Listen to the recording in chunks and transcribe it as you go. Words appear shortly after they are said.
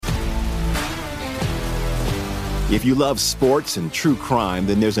If you love sports and true crime,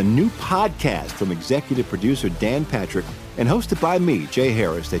 then there's a new podcast from executive producer Dan Patrick and hosted by me, Jay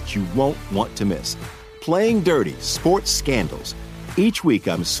Harris, that you won't want to miss. Playing Dirty: Sports Scandals. Each week,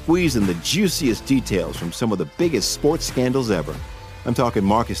 I'm squeezing the juiciest details from some of the biggest sports scandals ever. I'm talking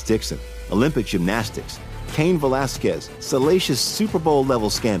Marcus Dixon, Olympic gymnastics, Cain Velasquez, salacious Super Bowl-level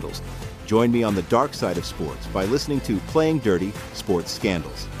scandals. Join me on the dark side of sports by listening to Playing Dirty: Sports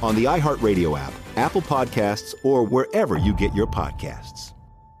Scandals on the iHeartRadio app, Apple Podcasts, or wherever you get your podcasts.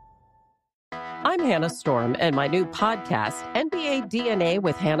 I'm Hannah Storm, and my new podcast, NBA DNA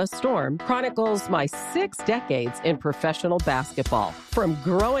with Hannah Storm, chronicles my 6 decades in professional basketball. From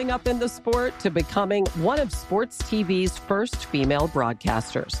growing up in the sport to becoming one of sports TV's first female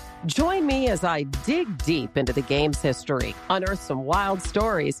broadcasters. Join me as I dig deep into the game's history, unearth some wild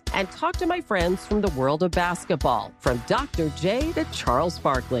stories, and talk to my friends from the world of basketball, from Dr. J to Charles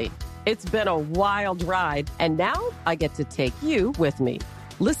Barkley. It's been a wild ride, and now I get to take you with me.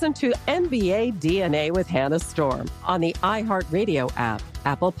 Listen to NBA DNA with Hannah Storm on the iHeartRadio app,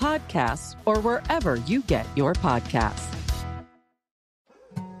 Apple Podcasts, or wherever you get your podcasts.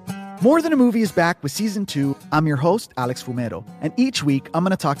 More Than a Movie is back with Season 2. I'm your host, Alex Fumero, and each week I'm going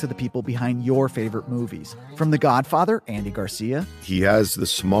to talk to the people behind your favorite movies. From The Godfather, Andy Garcia. He has the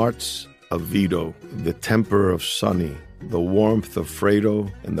smarts of Vito, the temper of Sonny, the warmth of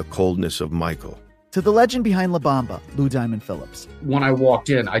Fredo, and the coldness of Michael. To the legend behind La Bamba, Lou Diamond Phillips. When I walked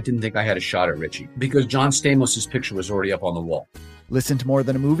in, I didn't think I had a shot at Richie because John Stamos' picture was already up on the wall. Listen to More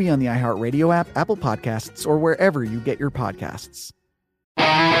Than a Movie on the iHeartRadio app, Apple Podcasts, or wherever you get your podcasts.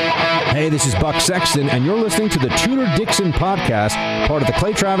 Hey, this is Buck Sexton, and you're listening to the Tudor Dixon podcast, part of the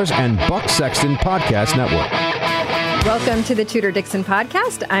Clay Travis and Buck Sexton Podcast Network. Welcome to the Tudor Dixon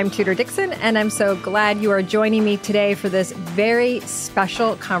podcast. I'm Tudor Dixon, and I'm so glad you are joining me today for this very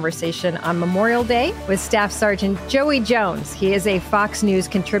special conversation on Memorial Day with Staff Sergeant Joey Jones. He is a Fox News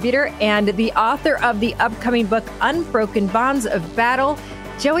contributor and the author of the upcoming book, Unbroken Bonds of Battle.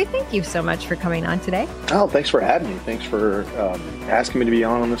 Joey, thank you so much for coming on today. Oh, thanks for having me. Thanks for asking me to be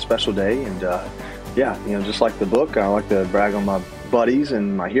on this special day. And just like the book, I like to brag on my buddies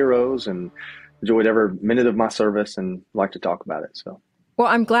and my heroes and enjoyed every minute of my service and like to talk about it. So, well,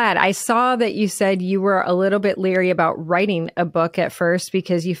 I'm glad. I saw that you said you were a little bit leery about writing a book at first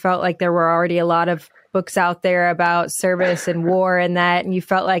because you felt like there were already a lot of books out there about service and war and that, and you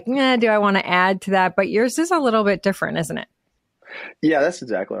felt like, do I want to add to that? But yours is a little bit different, isn't it? Yeah, that's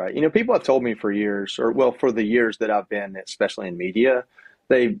exactly right. You know, people have told me for years, for the years that I've been, especially in media,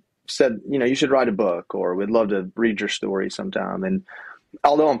 they said, you should write a book or we'd love to read your story sometime. And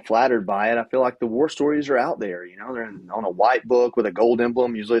although I'm flattered by it, I feel like the war stories are out there. They're on a white book with a gold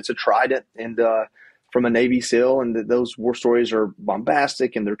emblem. Usually it's a trident and from a Navy SEAL. And those war stories are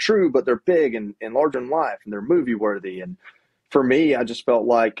bombastic and they're true, but they're big and larger in life and they're movie worthy. And for me, I just felt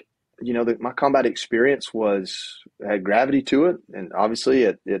like, my combat experience had gravity to it. And obviously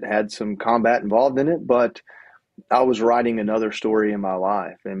it had some combat involved in it, but I was writing another story in my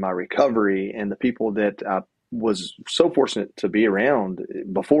life and my recovery and the people that I was so fortunate to be around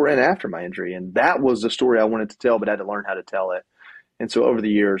before and after my injury. And that was the story I wanted to tell, but I had to learn how to tell it. And so over the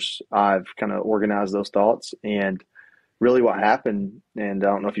years, I've kind of organized those thoughts and really what happened. And I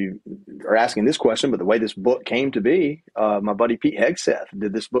don't know if you are asking this question, but the way this book came to be, my buddy Pete Hegseth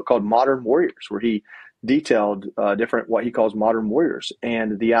did this book called Modern Warriors, where he detailed different, what he calls modern warriors.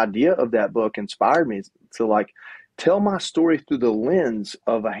 And the idea of that book inspired me to tell my story through the lens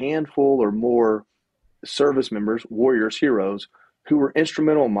of a handful or more service members, warriors, heroes who were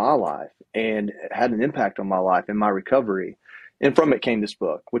instrumental in my life and had an impact on my life and my recovery. And from it came this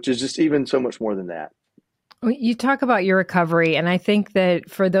book, which is just even so much more than that. You talk about your recovery, and I think that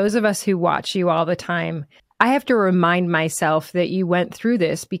for those of us who watch you all the time, I have to remind myself that you went through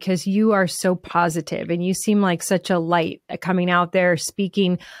this because you are so positive and you seem like such a light coming out there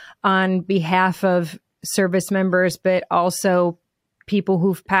speaking on behalf of service members, but also people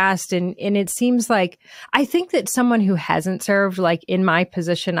who've passed. And it seems like, I think that someone who hasn't served, like in my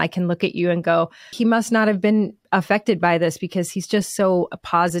position, I can look at you and go, he must not have been affected by this because he's just so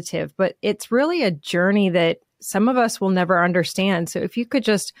positive. But it's really a journey that some of us will never understand. So if you could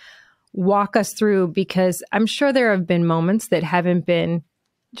just walk us through, because I'm sure there have been moments that haven't been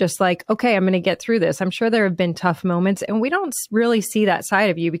just like, okay, I'm going to get through this. I'm sure there have been tough moments and we don't really see that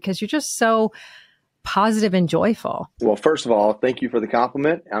side of you because you're just so positive and joyful. Well, first of all, thank you for the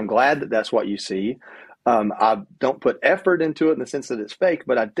compliment. I'm glad that that's what you see. I don't put effort into it in the sense that it's fake,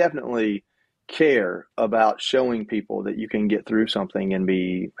 but I definitely care about showing people that you can get through something and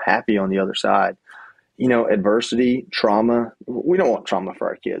be happy on the other side. Adversity, trauma, we don't want trauma for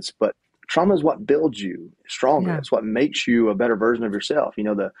our kids, but trauma is what builds you stronger. Yeah. It's what makes you a better version of yourself. You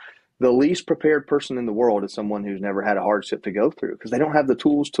know, the least prepared person in the world is someone who's never had a hardship to go through, because they don't have the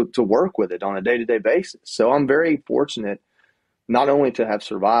tools to work with it on a day-to-day basis. So I'm very fortunate not only to have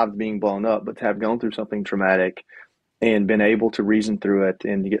survived being blown up, but to have gone through something traumatic and been able to reason through it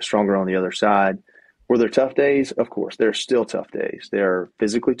and to get stronger on the other side. Were there tough days? Of course, there are still tough days. There are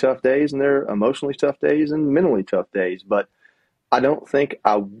physically tough days, and there are emotionally tough days and mentally tough days. But I don't think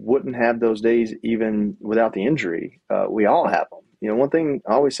I wouldn't have those days even without the injury. We all have them. You know, one thing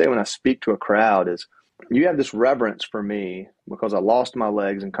I always say when I speak to a crowd is, you have this reverence for me because I lost my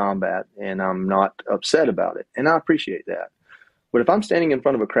legs in combat, and I'm not upset about it. And I appreciate that. But if I'm standing in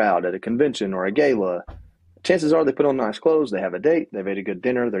front of a crowd at a convention or a gala, chances are they put on nice clothes, they have a date, they've ate a good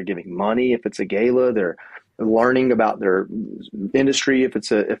dinner, they're giving money if it's a gala, they're learning about their industry if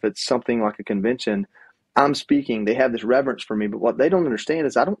it's something like a convention. I'm speaking, they have this reverence for me, but what they don't understand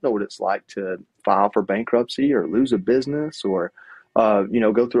is I don't know what it's like to file for bankruptcy or lose a business or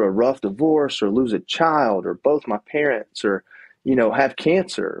go through a rough divorce or lose a child or both my parents or, have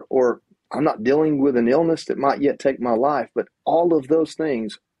cancer, or I'm not dealing with an illness that might yet take my life. But all of those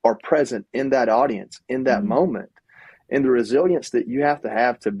things are present in that audience, in that moment. And the resilience that you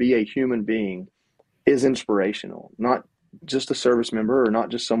have to be a human being is inspirational, not just a service member or not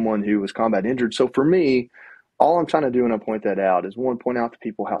just someone who was combat injured. So for me, all I'm trying to do when I point that out is, one, point out to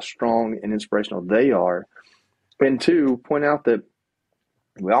people how strong and inspirational they are. And two, point out that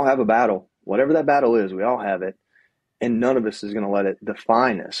we all have a battle. Whatever that battle is, we all have it. And none of us is going to let it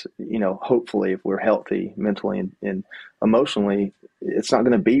define us. Hopefully, if we're healthy mentally and emotionally, it's not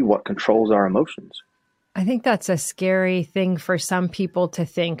going to be what controls our emotions. I think that's a scary thing for some people to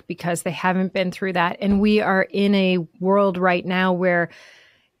think, because they haven't been through that. And we are in a world right now where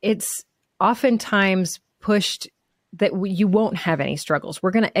it's oftentimes pushed that you won't have any struggles.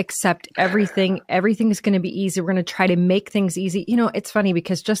 We're going to accept everything. Everything's going to be easy. We're going to try to make things easy. It's funny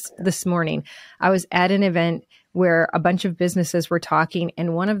because just this morning I was at an event where a bunch of businesses were talking,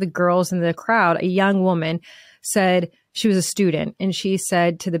 and one of the girls in the crowd, a young woman, said, she was a student, and she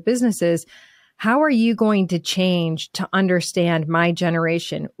said to the businesses, how are you going to change to understand my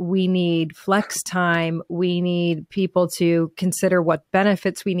generation? We need flex time. We need people to consider what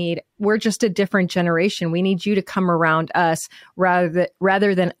benefits we need. We're just a different generation. We need you to come around us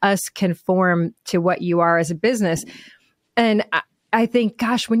rather than us conform to what you are as a business. And I think,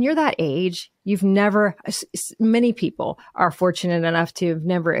 gosh, when you're that age, many people are fortunate enough to have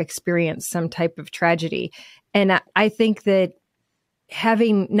never experienced some type of tragedy. And I think that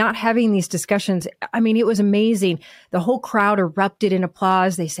not having these discussions, it was amazing. The whole crowd erupted in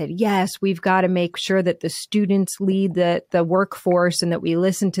applause. They said, yes, we've got to make sure that the students lead the workforce and that we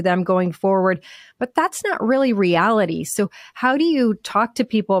listen to them going forward. But that's not really reality. So how do you talk to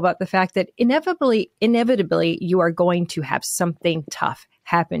people about the fact that inevitably you are going to have something tough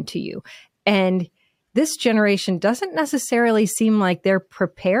happen to you? And this generation doesn't necessarily seem like they're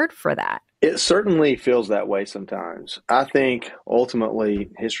prepared for that. It certainly feels that way sometimes. I think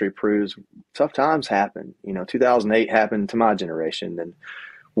ultimately history proves tough times happen. 2008 happened to my generation, and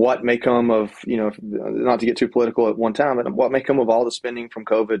what may come of, not to get too political at one time, but what may come of all the spending from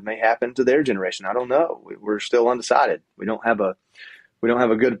COVID may happen to their generation. I don't know. We're still undecided. We don't have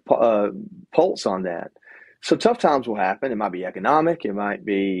a good pulse on that. So tough times will happen. It might be economic. It might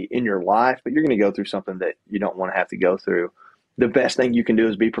be in your life, but you're going to go through something that you don't want to have to go through. The best thing you can do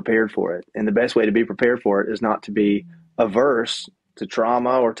is be prepared for it. And the best way to be prepared for it is not to be averse to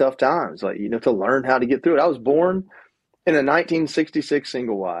trauma or tough times, to learn how to get through it. I was born in a 1966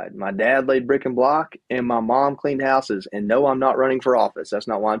 single wide. My dad laid brick and block and my mom cleaned houses. And no, I'm not running for office. That's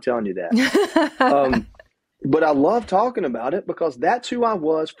not why I'm telling you that. But I love talking about it because that's who I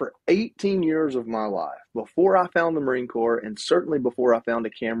was for 18 years of my life, before I found the Marine Corps, and certainly before I found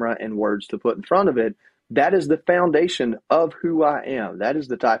a camera and words to put in front of it. That is the foundation of who I am. That is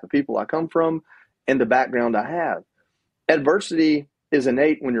the type of people I come from and the background I have. Adversity is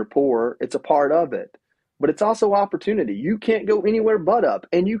innate when you're poor. It's a part of it. But it's also opportunity. You can't go anywhere but up.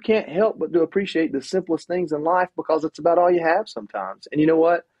 And you can't help but to appreciate the simplest things in life because it's about all you have sometimes. And you know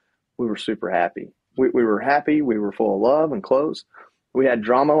what? We were super happy. We were happy. We were full of love and close. We had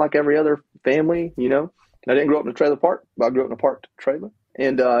drama like every other family, I didn't grow up in a trailer park, but I grew up in a parked trailer.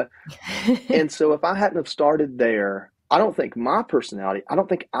 And and so if I hadn't have started there, I don't think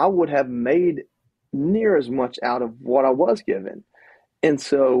I would have made near as much out of what I was given. And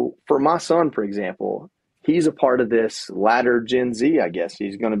so for my son, for example, he's a part of this latter Gen Z, I guess.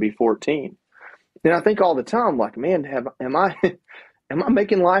 He's going to be 14. And I think all the time, like, man, am I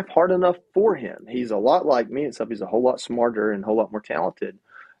making life hard enough for him? He's a lot like me, except he's a whole lot smarter and a whole lot more talented.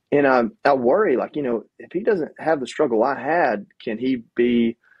 And I worry, like, if he doesn't have the struggle I had, can he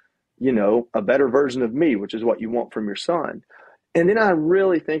be, a better version of me, which is what you want from your son. And then I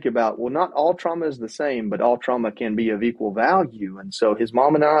really think about, well, not all trauma is the same, but all trauma can be of equal value. And so his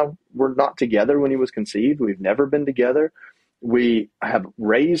mom and I were not together when he was conceived. We've never been together. We have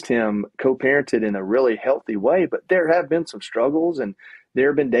raised him co-parented in a really healthy way, but there have been some struggles, and there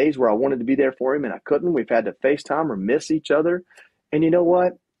have been days where I wanted to be there for him and I couldn't. We've had to FaceTime or miss each other. And you know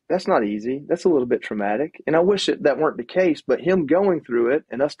what? That's not easy. That's a little bit traumatic. And I wish that weren't the case, but him going through it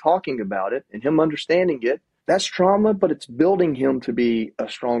and us talking about it and him understanding it, that's trauma, but it's building him to be a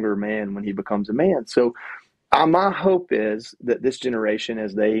stronger man when he becomes a man. So my hope is that this generation,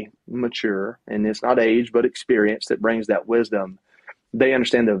 as they mature, and it's not age, but experience that brings that wisdom, they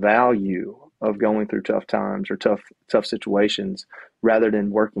understand the value of going through tough times or tough situations rather than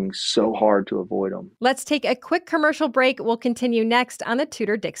working so hard to avoid them. Let's take a quick commercial break. We'll continue next on the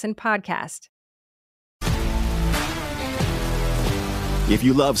Tudor Dixon podcast. If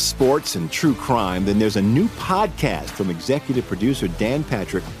you love sports and true crime, then there's a new podcast from executive producer Dan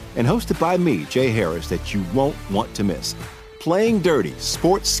Patrick and hosted by me, Jay Harris, that you won't want to miss. Playing Dirty: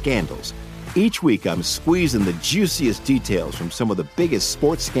 Sports Scandals. Each week, I'm squeezing the juiciest details from some of the biggest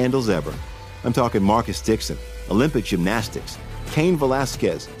sports scandals ever. I'm talking Marcus Dixon, Olympic gymnastics, Cain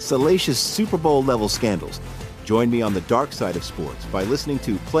Velasquez, salacious Super Bowl-level scandals. Join me on the dark side of sports by listening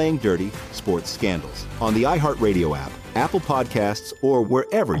to Playing Dirty: Sports Scandals on the iHeartRadio app, Apple Podcasts, or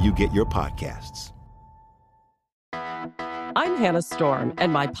wherever you get your podcasts. I'm Hannah Storm,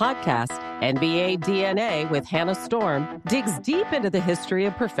 and my podcast, NBA DNA with Hannah Storm, digs deep into the history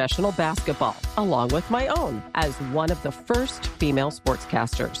of professional basketball, along with my own, as one of the first female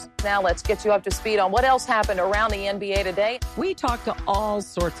sportscasters. Now let's get you up to speed on what else happened around the NBA today. We talk to all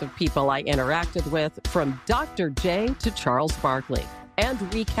sorts of people I interacted with, from Dr. J to Charles Barkley, and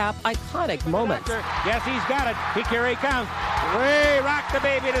recap iconic moments. Yes, he's got it. Here he comes. Way rock the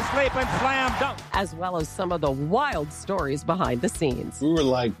baby to sleep and slam dunk. As well as some of the wild stories behind the scenes. We were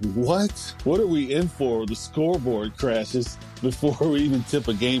like, what? What are we in for? The scoreboard crashes before we even tip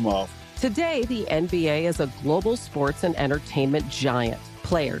a game off. Today, the NBA is a global sports and entertainment giant.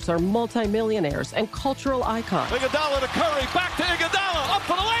 Players are multimillionaires and cultural icons. Iguodala to Curry, back to Iguodala, up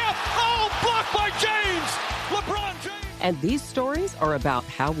for the layup. Oh, blocked by James. LeBron James. And these stories are about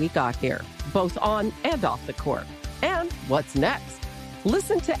how we got here, both on and off the court. And what's next?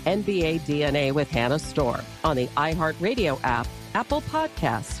 Listen to NBA DNA with Hannah Storm on the iHeartRadio app, Apple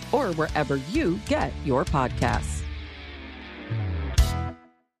Podcasts, or wherever you get your podcasts.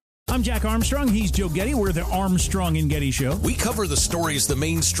 I'm Jack Armstrong. He's Joe Getty. We're the Armstrong and Getty Show. We cover the stories the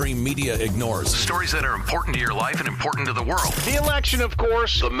mainstream media ignores. Stories that are important to your life and important to the world. The election, of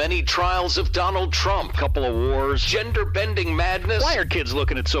course. The many trials of Donald Trump. Couple of wars. Gender-bending madness. Why are kids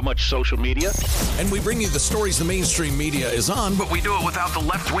looking at so much social media? And we bring you the stories the mainstream media is on, but we do it without the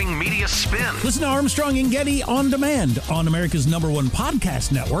left-wing media spin. Listen to Armstrong and Getty on demand on America's #1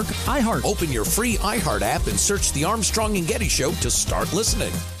 podcast network, iHeart. Open your free iHeart app and search The Armstrong and Getty Show to start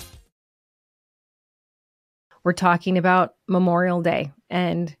listening. We're talking about Memorial Day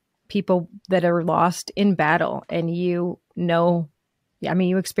and people that are lost in battle. And you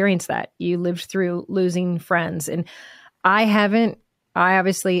experienced that. You lived through losing friends. And I'm not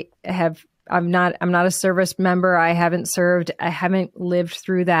a service member. I haven't served. I haven't lived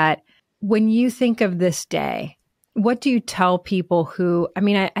through that. When you think of this day, what do you tell people who,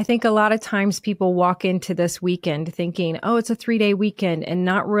 I think a lot of times people walk into this weekend thinking, oh, it's a 3-day weekend, and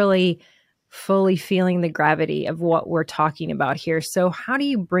not really fully feeling the gravity of what we're talking about here. So how do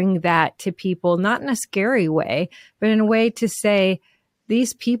you bring that to people, not in a scary way, but in a way to say,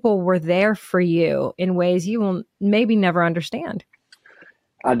 these people were there for you in ways you will maybe never understand?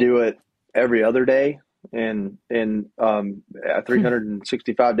 I do it every other day and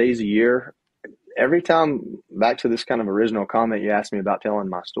 365 days a year. Every time, back to this kind of original comment you asked me about telling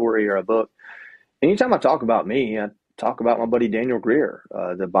my story or a book, anytime I talk about me, I talk about my buddy Daniel Greer,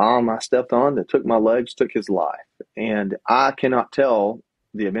 the bomb I stepped on that took my legs, took his life. And I cannot tell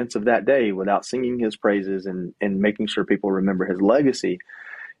the events of that day without singing his praises and making sure people remember his legacy.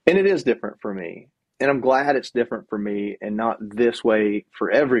 And it is different for me. And I'm glad it's different for me and not this way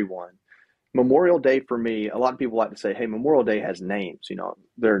for everyone. Memorial Day for me, a lot of people like to say, hey, Memorial Day has names.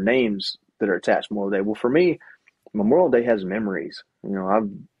 There are names that are attached to Memorial Day. Well, for me, Memorial Day has memories.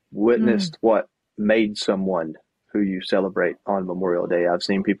 I've witnessed what made someone who you celebrate on Memorial Day. I've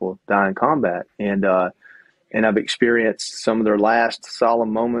seen people die in combat, and I've experienced some of their last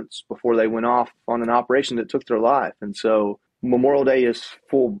solemn moments before they went off on an operation that took their life. And so Memorial Day is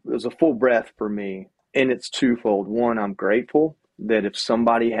a full breath for me, and it's twofold. One, I'm grateful that if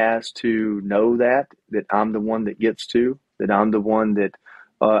somebody has to know that I'm the one that gets to, that I'm the one that,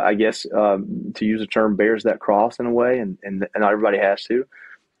 I guess, to use a term, bears that cross in a way, and not everybody has to.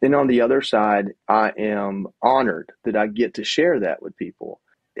 Then on the other side, I am honored that I get to share that with people.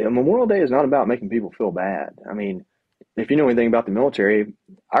 And Memorial Day is not about making people feel bad. I mean, if you know anything about the military,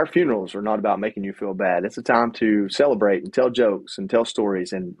 our funerals are not about making you feel bad. It's a time to celebrate and tell jokes and tell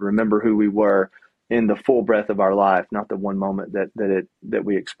stories and remember who we were in the full breadth of our life, not the one moment that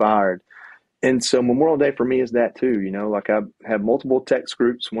we expired. And so Memorial Day for me is that too. You know, like I have multiple text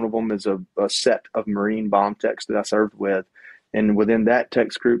groups. One of them is a set of Marine bomb techs that I served with. And within that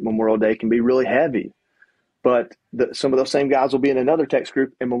text group, Memorial Day can be really heavy. But some of those same guys will be in another text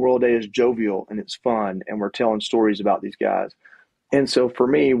group, and Memorial Day is jovial and it's fun, and we're telling stories about these guys. And so for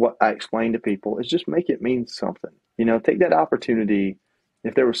me, what I explain to people is just make it mean something. You know, take that opportunity.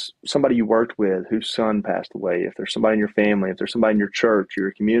 If there was somebody you worked with whose son passed away, if there's somebody in your family, if there's somebody in your church or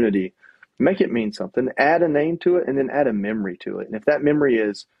your community, make it mean something. Add a name to it and then add a memory to it. And if that memory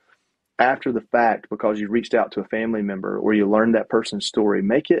is after the fact because you reached out to a family member or you learned that person's story,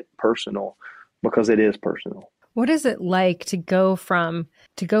 make it personal because it is personal. What is it like to go from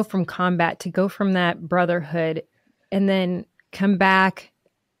combat, to go from that brotherhood and then come back?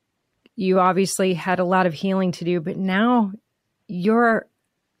 You obviously had a lot of healing to do, but now you're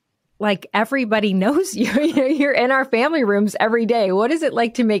like, everybody knows you. You're in our family rooms every day. What is it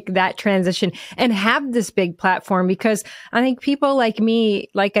like to make that transition and have this big platform? Because I think people like me,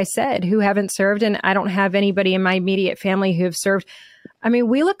 like I said, who haven't served, and I don't have anybody in my immediate family who have served. I mean,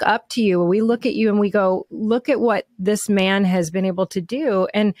 we look up to you. We look at you and we go, look at what this man has been able to do.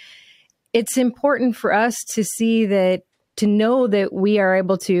 And it's important for us to see that, to know that we are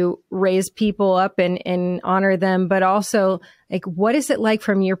able to raise people up and honor them, but also, like, what is it like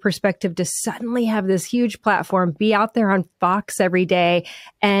from your perspective to suddenly have this huge platform, be out there on Fox every day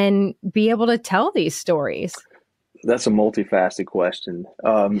and be able to tell these stories? That's a multifaceted question.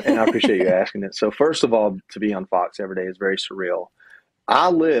 And I appreciate you asking it. So first of all, to be on Fox every day is very surreal. I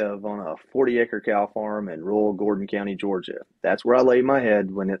live on a 40-acre cow farm in rural Gordon County, Georgia. That's where I lay my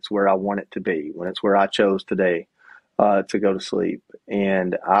head when it's where I want it to be, when it's where I chose today to go to sleep.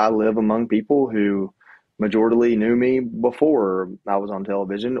 And I live among people who majorly knew me before I was on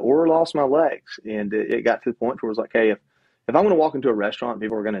television or lost my legs. And it got to the point where it was like, hey, if I'm going to walk into a restaurant and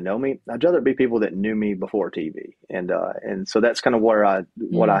people are going to know me, I'd rather it be people that knew me before TV. And so that's kind of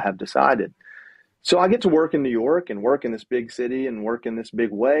what I have decided. So I get to work in New York and work in this big city and work in this big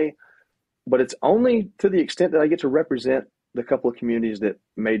way, but it's only to the extent that I get to represent the couple of communities that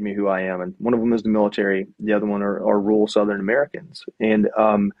made me who I am. And one of them is the military. The other one are rural Southern Americans.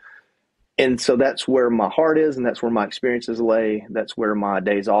 And so that's where my heart is, and that's where my experiences lay. That's where my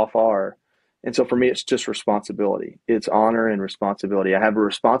days off are. And so for me, it's just responsibility. It's honor and responsibility. I have a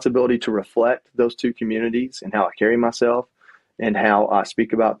responsibility to reflect those two communities and how I carry myself and how I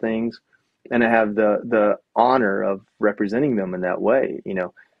speak about things. And I have the honor of representing them in that way. You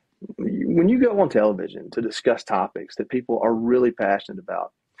know, when you go on television to discuss topics that people are really passionate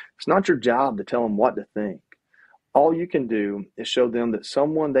about, it's not your job to tell them what to think. All you can do is show them that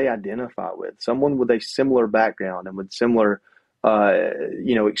someone they identify with, someone with a similar background and with similar,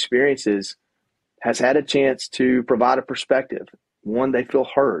 experiences, has had a chance to provide a perspective. One, they feel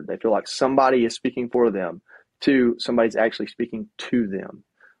heard. They feel like somebody is speaking for them. Two, somebody's actually speaking to them.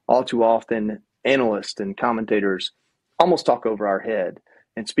 All too often, analysts and commentators almost talk over our head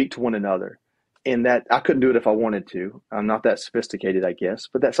and speak to one another. And that I couldn't do it if I wanted to. I'm not that sophisticated, I guess,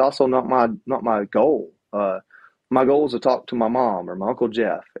 but that's also not my goal. My goal is to talk to my mom or my Uncle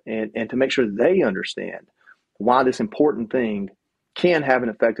Jeff and to make sure they understand why this important thing can have an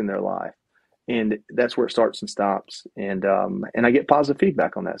effect in their life. And that's where it starts and stops. And I get positive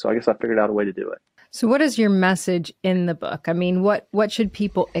feedback on that. So I guess I figured out a way to do it. So what is your message in the book? I mean, what should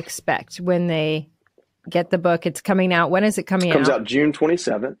people expect when they get the book? It's coming out. When is it coming out? It comes out June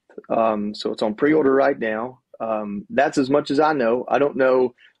 27th. So it's on pre-order right now. That's as much as I know. I don't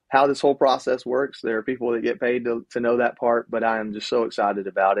know how this whole process works. There are people that get paid to know that part, but I am just so excited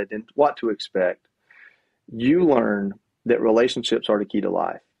about it and what to expect. You learn that relationships are the key to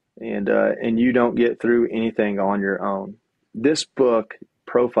life, and you don't get through anything on your own. This book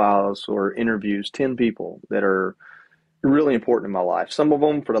profiles or interviews 10 people that are really important in my life. Some of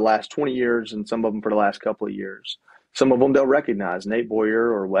them for the last 20 years and some of them for the last couple of years. Some of them they'll recognize. Nate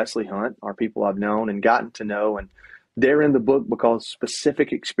Boyer or Wesley Hunt are people I've known and gotten to know, and they're in the book because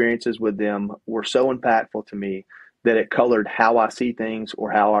specific experiences with them were so impactful to me that it colored how I see things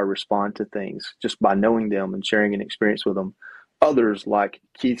or how I respond to things just by knowing them and sharing an experience with them. Others like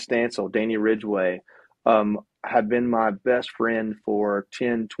Keith Stansel, Danny Ridgway, have been my best friend for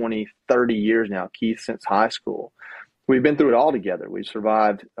 10, 20, 30 years now, Keith, since high school. We've been through it all together. We've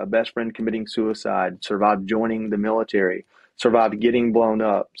survived a best friend committing suicide, survived joining the military, survived getting blown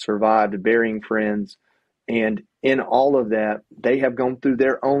up, survived burying friends. And in all of that, they have gone through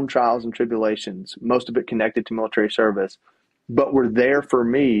their own trials and tribulations, most of it connected to military service, but were there for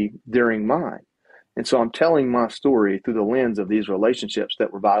me during mine. And so I'm telling my story through the lens of these relationships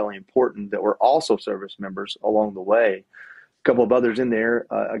that were vitally important, that were also service members along the way. A couple of others in there,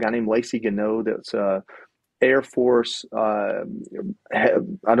 a guy named Lacey Gano, that's Air Force, I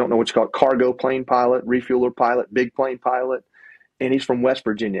don't know what you call it, cargo plane pilot, refueler pilot, big plane pilot. And he's from West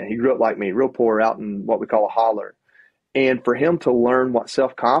Virginia. He grew up like me, real poor, out in what we call a holler. And for him to learn what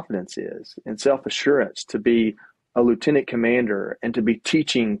self-confidence is and self-assurance, to be a lieutenant commander and to be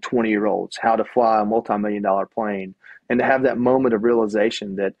teaching 20-year-olds how to fly a multi-million-dollar plane, and to have that moment of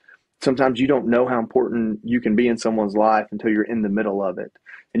realization that sometimes you don't know how important you can be in someone's life until you're in the middle of it.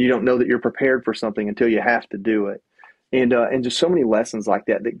 And you don't know that you're prepared for something until you have to do it. And just so many lessons like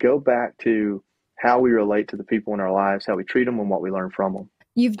that that go back to how we relate to the people in our lives, how we treat them, and what we learn from them.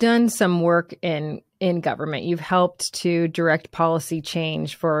 You've done some work in government. You've helped to direct policy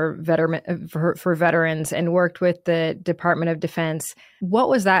change for veterans and worked with the Department of Defense. What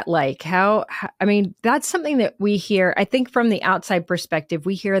was that like? I mean, that's something that we hear, I think from the outside perspective,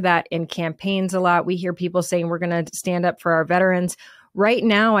 we hear that in campaigns a lot. We hear people saying we're going to stand up for our veterans. Right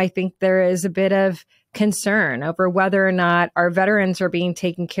now, I think there is a bit of concern over whether or not our veterans are being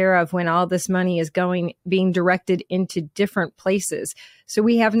taken care of when all this money is being directed into different places. So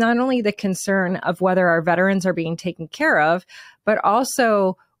we have not only the concern of whether our veterans are being taken care of, but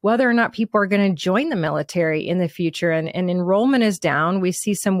also whether or not people are going to join the military in the future. And enrollment is down. We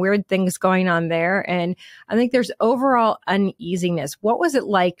see some weird things going on there. And I think there's overall uneasiness. What was it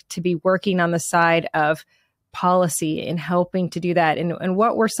like to be working on the side of policy and helping to do that? And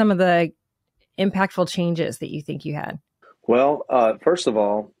what were some of the impactful changes that you think you had? Well, first of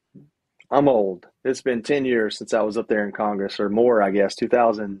all, I'm old. It's been 10 years since I was up there in Congress, or more, I guess.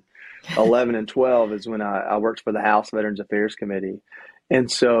 2011 and 12 is when I worked for the House Veterans Affairs Committee. And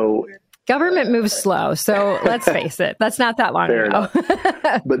so government moves slow. So let's face it, that's not that long ago.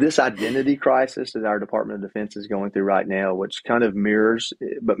 But this identity crisis that our Department of Defense is going through right now, which kind of mirrors,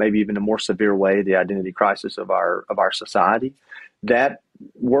 but maybe even in a more severe way, the identity crisis of our society, that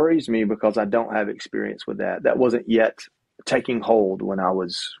worries me because I don't have experience with that. That wasn't yet taking hold when I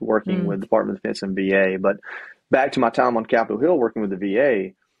was working with Department of Defense and VA. But back to my time on Capitol Hill working with the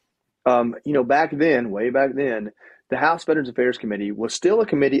VA, back then, way back then, the House Veterans Affairs Committee was still a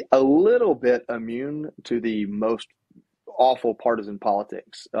committee a little bit immune to the most awful partisan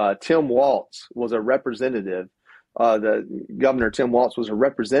politics. Tim Walz was a representative. The Governor Tim Walz was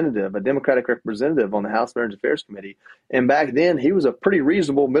a Democratic representative on the House Veterans Affairs Committee. And back then, he was a pretty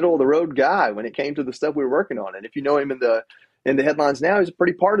reasonable, middle-of-the-road guy when it came to the stuff we were working on. And if you know him in the headlines now, he's a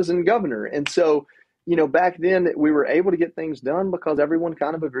pretty partisan governor. And so, back then, we were able to get things done because everyone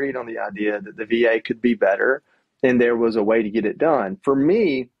kind of agreed on the idea that the VA could be better, and there was a way to get it done. For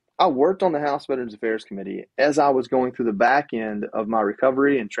me, I worked on the House Veterans Affairs Committee as I was going through the back end of my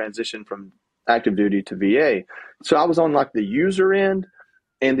recovery and transition from active duty to VA. So I was on like the user end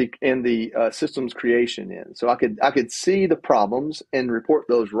and the systems creation end. So I could see the problems and report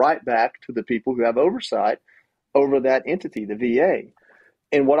those right back to the people who have oversight over that entity, the VA.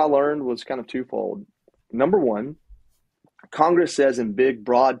 And what I learned was kind of twofold. Number one, Congress says in big,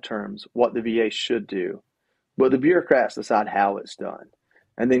 broad terms what the VA should do, but the bureaucrats decide how it's done.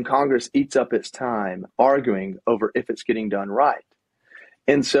 And then Congress eats up its time arguing over if it's getting done right.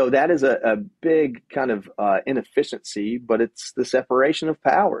 And so that is a big kind of inefficiency, but it's the separation of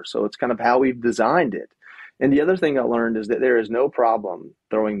power. So it's kind of how we've designed it. And the other thing I learned is that there is no problem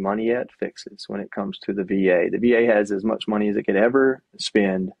throwing money at fixes when it comes to the VA. The VA has as much money as it could ever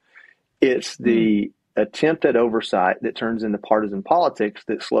spend. It's the attempt at oversight that turns into partisan politics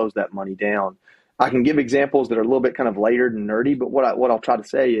that slows that money down. I can give examples that are a little bit kind of layered and nerdy, but what I'll try to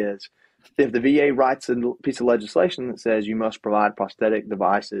say is, if the VA writes a piece of legislation that says you must provide prosthetic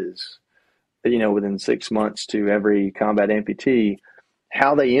devices, within 6 months to every combat amputee,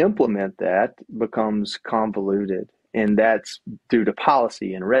 how they implement that becomes convoluted. And that's due to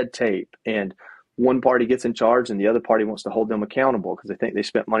policy and red tape. And one party gets in charge and the other party wants to hold them accountable because they think they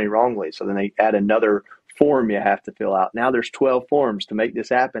spent money wrongly. So then they add another form you have to fill out. Now there's 12 forms to make this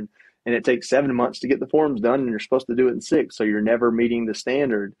happen. And it takes 7 months to get the forms done, and you're supposed to do it in 6. So you're never meeting the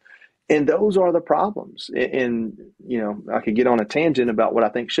standard. And those are the problems. And, I could get on a tangent about what I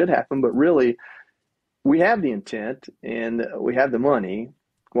think should happen, but really we have the intent and we have the money.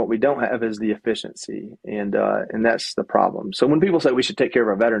 What we don't have is the efficiency, and that's the problem. So when people say we should take care of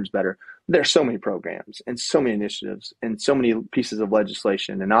our veterans better, there's so many programs and so many initiatives and so many pieces of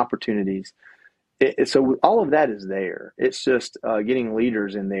legislation and opportunities. So all of that is there. It's just getting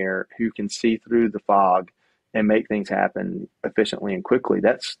leaders in there who can see through the fog and make things happen efficiently and quickly.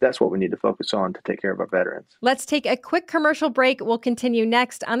 That's what we need to focus on to take care of our veterans. Let's take a quick commercial break. We'll continue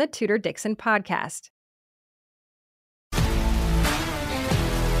next on the Tudor Dixon podcast.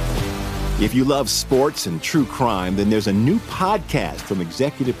 If you love sports and true crime, then there's a new podcast from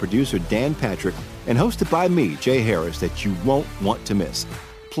executive producer Dan Patrick and hosted by me, Jay Harris, that you won't want to miss.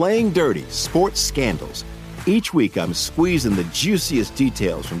 Playing Dirty: Sports Scandals. Each week, I'm squeezing the juiciest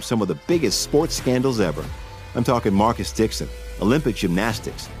details from some of the biggest sports scandals ever. I'm talking Marcus Dixon, Olympic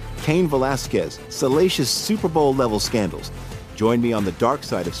gymnastics, Cain Velasquez, salacious Super Bowl-level scandals. Join me on the dark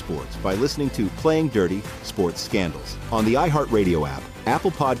side of sports by listening to Playing Dirty: Sports Scandals on the iHeartRadio app,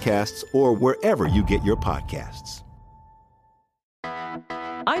 Apple Podcasts, or wherever you get your podcasts.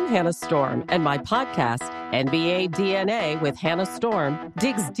 I'm Hannah Storm, and my podcast, NBA DNA with Hannah Storm,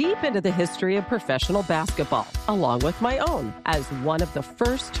 digs deep into the history of professional basketball, along with my own, as one of the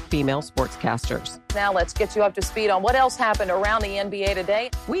first female sportscasters. Now let's get you up to speed on what else happened around the NBA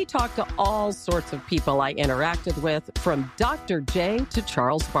today. We talk to all sorts of people I interacted with, from Dr. J to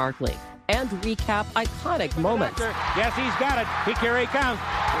Charles Barkley, and recap iconic moments. Yes, he's got it. Here he comes.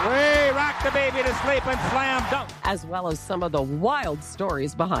 Way rock the baby to sleep and slam dunk. As well as some of the wild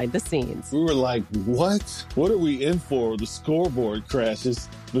stories behind the scenes. We were like, what? What are we in for? The scoreboard crashes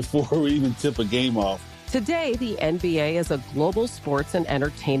before we even tip a game off. Today, the NBA is a global sports and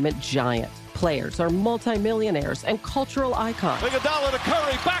entertainment giant. Players are multimillionaires and cultural icons. Iguodala to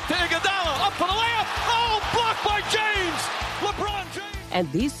Curry, back to Iguodala, up for the layup. Oh, blocked by James. LeBron James. And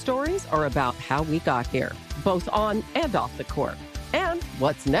these stories are about how we got here, both on and off the court. And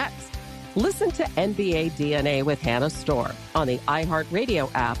what's next? Listen to NBA DNA with Hannah Storm on the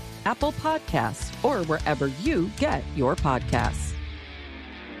iHeartRadio app, Apple Podcasts, or wherever you get your podcasts.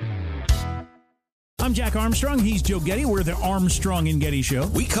 I'm Jack Armstrong. He's Joe Getty. We're the Armstrong and Getty Show.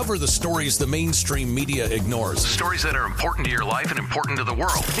 We cover the stories the mainstream media ignores. Stories that are important to your life and important to the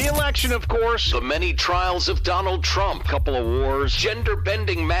world. The election, of course. The many trials of Donald Trump. Couple of wars.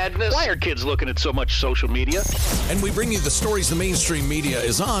 Gender-bending madness. Why are kids looking at so much social media? And we bring you the stories the mainstream media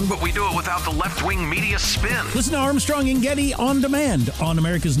is on, but we do it without the left-wing media spin. Listen to Armstrong and Getty on demand on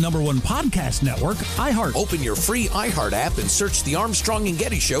America's #1 podcast network, iHeart. Open your free iHeart app and search The Armstrong and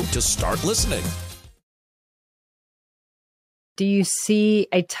Getty Show to start listening. Do you see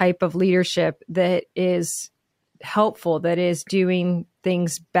a type of leadership that is helpful, that is doing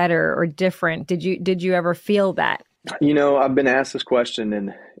things better or different? Did you ever feel that? You know, I've been asked this question,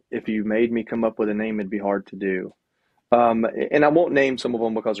 and if you made me come up with a name, it'd be hard to do. And I won't name some of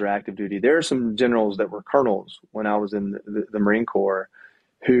them because they're active duty. There are some generals that were colonels when I was in the Marine Corps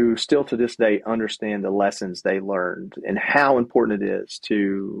who still to this day understand the lessons they learned and how important it is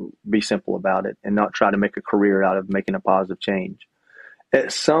to be simple about it and not try to make a career out of making a positive change.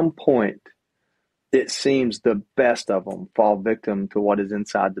 At some point, it seems the best of them fall victim to what is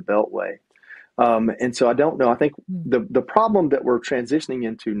inside the Beltway. And so I don't know. I think the problem that we're transitioning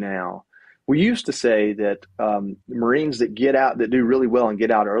into now, we used to say that Marines that get out, that do really well and get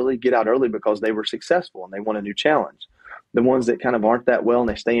out early because they were successful and they want a new challenge. The ones that kind of aren't that well and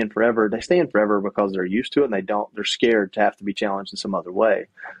they stay in forever because they're used to it and they're scared to have to be challenged in some other way.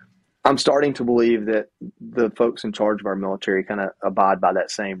 I'm starting to believe that the folks in charge of our military kind of abide by that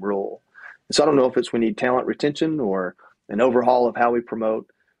same rule. So I don't know if we need talent retention or an overhaul of how we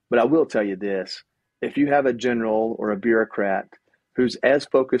promote, but I will tell you this. If you have a general or a bureaucrat who's as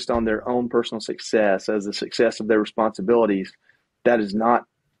focused on their own personal success as the success of their responsibilities, that is not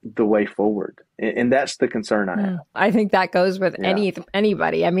the way forward. And that's the concern I have. I think that goes with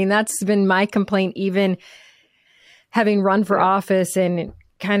anybody. I mean, that's been my complaint, even having run for office and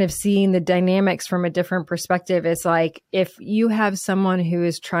kind of seeing the dynamics from a different perspective. It's like, if you have someone who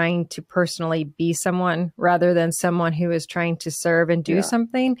is trying to personally be someone rather than someone who is trying to serve and do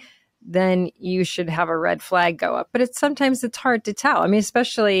something, then you should have a red flag go up. But sometimes it's hard to tell. I mean,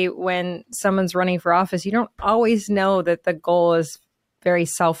 especially when someone's running for office, you don't always know that the goal is very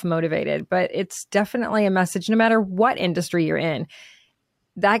self-motivated, but it's definitely a message, no matter what industry you're in,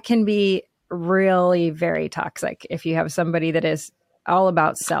 that can be really very toxic if you have somebody that is all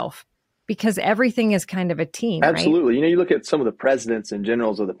about self, because everything is kind of a team. Absolutely. Right? You know, you look at some of the presidents and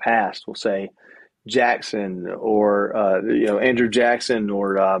generals of the past, we'll say Jackson or, Andrew Jackson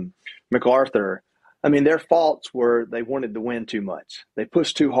or MacArthur. I mean, their faults were they wanted to win too much. They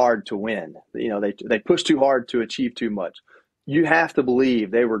pushed too hard to win. You know, they pushed too hard to achieve too much. you have to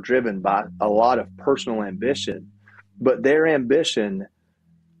believe they were driven by a lot of personal ambition, but their ambition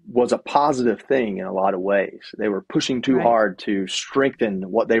was a positive thing in a lot of ways. They were pushing too hard to strengthen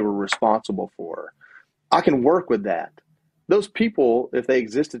what they were responsible for. I can work with that. Those people, if they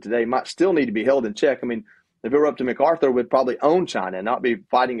existed today, might still need to be held in check. I mean, if it were up to MacArthur, would probably own China and not be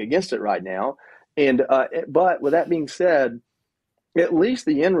fighting against it right now. And but with that being said, at least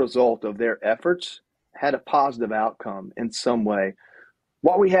the end result of their efforts had a positive outcome in some way.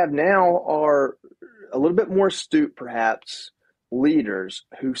 What we have now are a little bit more astute, perhaps, leaders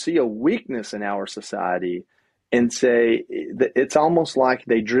who see a weakness in our society and say that it's almost like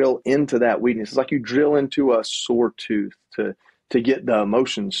they drill into that weakness. It's like you drill into a sore tooth to get the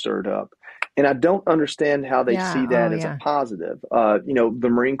emotions stirred up. And I don't understand how they see that as a positive. The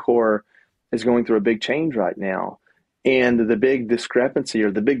Marine Corps is going through a big change right now. And the big discrepancy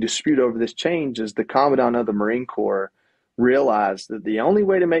or the big dispute over this change is the Commandant of the Marine Corps realized that the only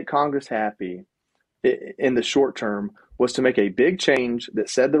way to make Congress happy in the short term was to make a big change that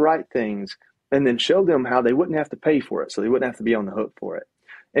said the right things and then show them how they wouldn't have to pay for it, so they wouldn't have to be on the hook for it.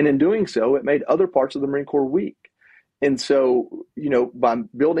 And in doing so, it made other parts of the Marine Corps weak. And so, by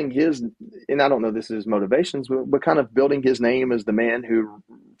building his, and I don't know this is his motivations, but kind of building his name as the man who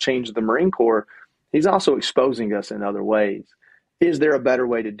changed the Marine Corps, he's also exposing us in other ways. Is there a better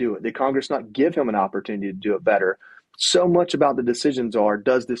way to do it? Did Congress not give him an opportunity to do it better? So much about the decisions are,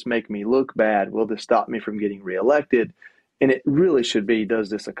 does this make me look bad? Will this stop me from getting reelected? And it really should be, does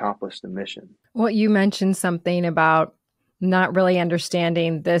this accomplish the mission? Well, you mentioned something about not really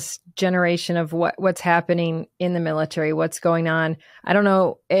understanding this generation of what's happening in the military, what's going on. I don't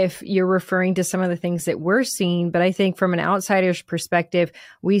know if you're referring to some of the things that we're seeing, but I think from an outsider's perspective,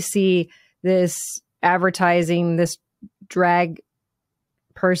 we see this advertising, this drag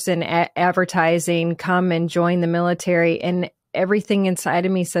person advertising, come and join the military. And everything inside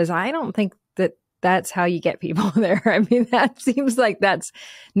of me says, I don't think that that's how you get people there. I mean, that seems like that's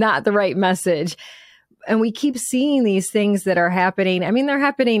not the right message. And we keep seeing these things that are happening. I mean, they're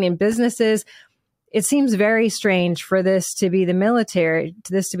happening in businesses. It seems very strange for this to be the military,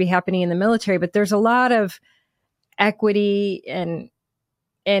 to this to be happening in the military, but there's a lot of equity and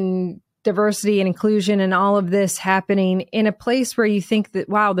diversity and inclusion and all of this happening in a place where you think that,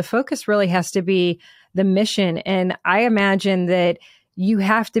 wow, the focus really has to be the mission. And I imagine that you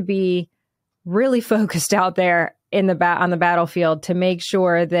have to be really focused out there on the battlefield to make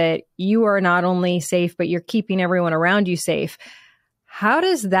sure that you are not only safe, but you're keeping everyone around you safe. How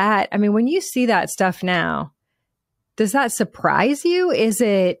does that, I mean, when you see that stuff now, does that surprise you?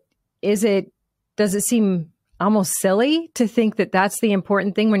 Does it seem almost silly to think that that's the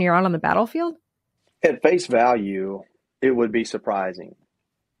important thing when you're out on the battlefield? At face value, it would be surprising.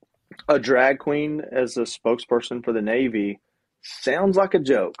 A drag queen as a spokesperson for the Navy sounds like a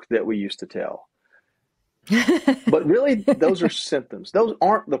joke that we used to tell. But really, those are symptoms. Those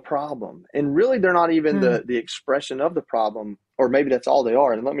aren't the problem. And really, they're not even the expression of the problem, or maybe that's all they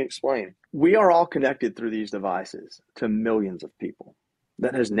are. And let me explain. We are all connected through these devices to millions of people.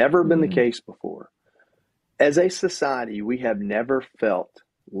 That has never been the case before. As a society, we have never felt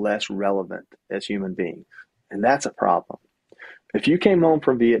less relevant as human beings. And that's a problem. If you came home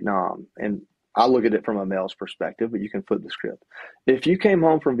from Vietnam, and I look at it from a male's perspective, but you can flip the script. If you came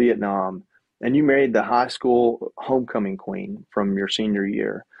home from Vietnam and you married the high school homecoming queen from your senior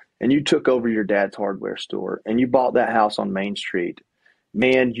year, and you took over your dad's hardware store, and you bought that house on Main Street,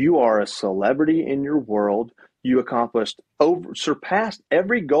 man, you are a celebrity in your world. You surpassed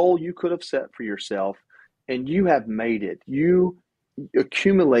every goal you could have set for yourself, and you have made it. You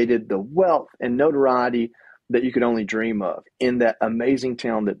accumulated the wealth and notoriety that you could only dream of in that amazing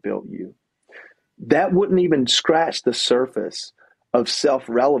town that built you. That wouldn't even scratch the surface of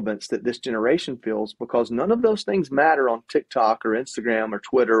self-relevance that this generation feels, because none of those things matter on TikTok or Instagram or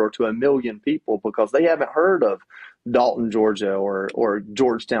Twitter or to a million people, because they haven't heard of Dalton, Georgia or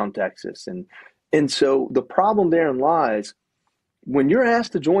Georgetown, Texas. And so the problem therein lies, when you're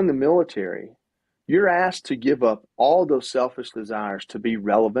asked to join the military, you're asked to give up all those selfish desires to be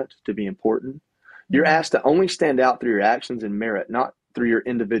relevant, to be important. You're asked to only stand out through your actions and merit, not through your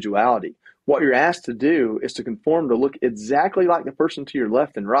individuality. What you're asked to do is to conform to look exactly like the person to your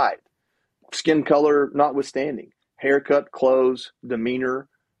left and right, skin color notwithstanding, haircut, clothes, demeanor,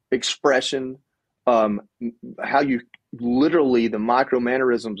 expression, how you literally, the micro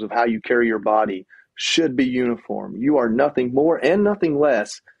mannerisms of how you carry your body should be uniform. You are nothing more and nothing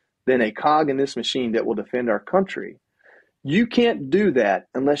less than a cog in this machine that will defend our country. You can't do that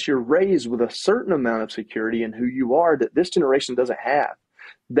unless you're raised with a certain amount of security in who you are that this generation doesn't have.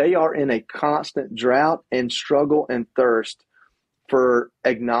 They are in a constant drought and struggle and thirst for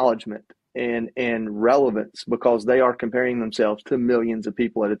acknowledgement and relevance because they are comparing themselves to millions of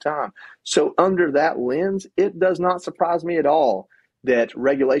people at a time. So under that lens, it does not surprise me at all that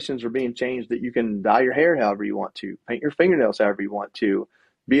regulations are being changed, that you can dye your hair however you want to, paint your fingernails however you want to,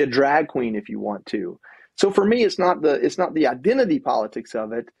 be a drag queen if you want to. So for me, it's not the identity politics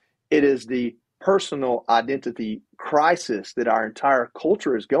of it. It is the personal identity crisis that our entire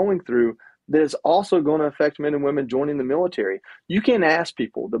culture is going through that is also going to affect men and women joining the military. You can't ask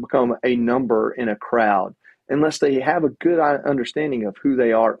people to become a number in a crowd unless they have a good understanding of who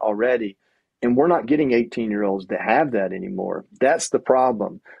they are already. And we're not getting 18-year-olds that have that anymore. That's the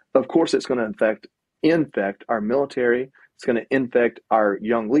problem. Of course, it's going to infect our military. It's going to infect our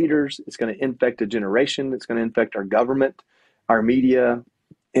young leaders. It's going to infect a generation. It's going to infect our government, our media.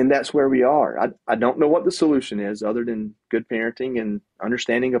 And that's where we are. I don't know what the solution is other than good parenting and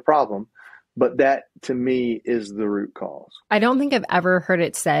understanding a problem. But that, to me, is the root cause. I don't think I've ever heard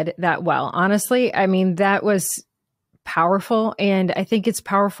it said that well. Honestly, I mean, that was powerful. And I think it's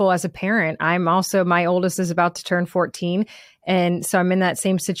powerful as a parent. My oldest is about to turn 14. And so I'm in that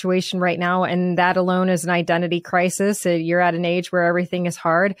same situation right now. And that alone is an identity crisis. You're at an age where everything is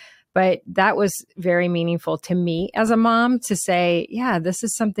hard. But that was very meaningful to me as a mom to say, yeah, this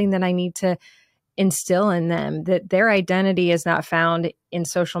is something that I need to instill in them, that their identity is not found in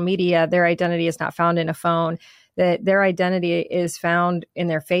social media. Their identity is not found in a phone, that their identity is found in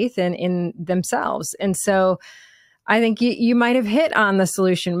their faith and in themselves. And so I think you might have hit on the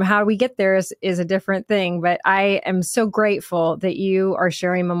solution. How we get there is a different thing, but I am so grateful that you are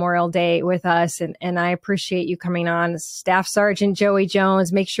sharing Memorial Day with us. And I appreciate you coming on. Staff Sergeant Joey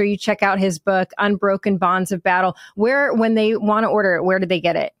Jones, make sure you check out his book, Unbroken Bonds of Battle. When they want to order it, where do they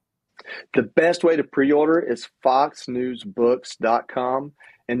get it? The best way to pre-order is foxnewsbooks.com.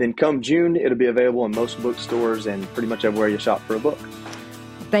 And then come June, it'll be available in most bookstores and pretty much everywhere you shop for a book.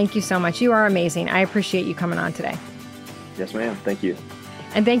 Thank you so much. You are amazing. I appreciate you coming on today. Yes, ma'am. Thank you.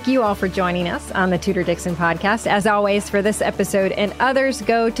 And thank you all for joining us on the Tudor Dixon podcast. As always, for this episode and others,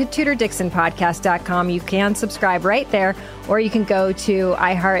 go to TudorDixonPodcast.com. You can subscribe right there, or you can go to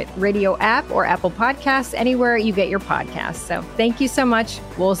iHeartRadio app or Apple Podcasts, anywhere you get your podcasts. So thank you so much.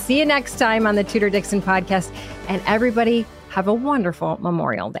 We'll see you next time on the Tudor Dixon podcast. And everybody, have a wonderful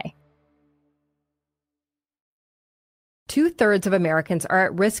Memorial Day. 2/3 of Americans are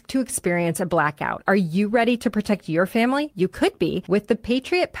at risk to experience a blackout. Are you ready to protect your family? You could be with the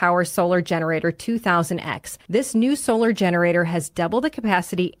Patriot Power Solar Generator 2000X. This new solar generator has double the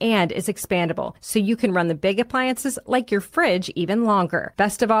capacity and is expandable, so you can run the big appliances like your fridge even longer.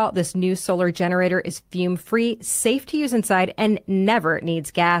 Best of all, this new solar generator is fume-free, safe to use inside, and never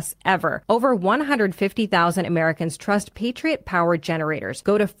needs gas, ever. Over 150,000 Americans trust Patriot Power generators.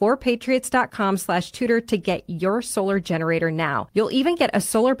 Go to 4patriots.com/Tudor to get your solar generator now. You'll even get a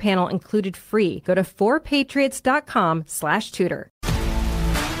solar panel included free. Go to 4patriots.com/Tudor.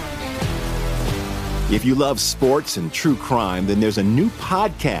 If you love sports and true crime, then there's a new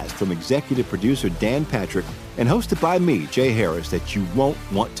podcast from executive producer Dan Patrick and hosted by me, Jay Harris, that you won't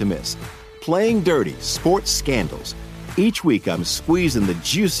want to miss. Playing Dirty: Sports Scandals. Each week, I'm squeezing the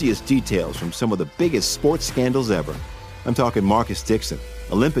juiciest details from some of the biggest sports scandals ever. I'm talking Marcus Dixon,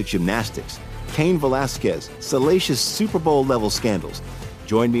 Olympic gymnastics, Cain Velasquez, salacious Super Bowl-level scandals.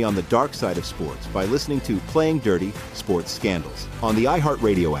 Join me on the dark side of sports by listening to Playing Dirty: Sports Scandals on the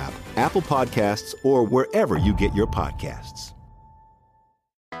iHeartRadio app, Apple Podcasts, or wherever you get your podcasts.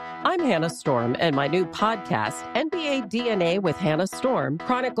 I'm Hannah Storm, and my new podcast, NBA DNA with Hannah Storm,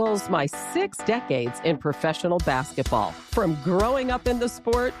 chronicles my 6 decades in professional basketball. From growing up in the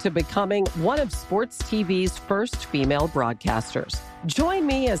sport to becoming one of sports TV's first female broadcasters. Join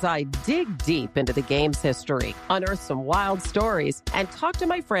me as I dig deep into the game's history, unearth some wild stories, and talk to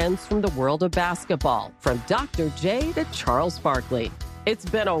my friends from the world of basketball, from Dr. J to Charles Barkley. It's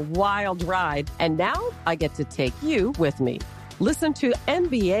been a wild ride, and now I get to take you with me. Listen to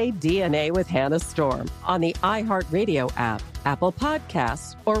NBA DNA with Hannah Storm on the iHeartRadio app, Apple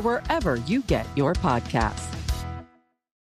Podcasts, or wherever you get your podcasts.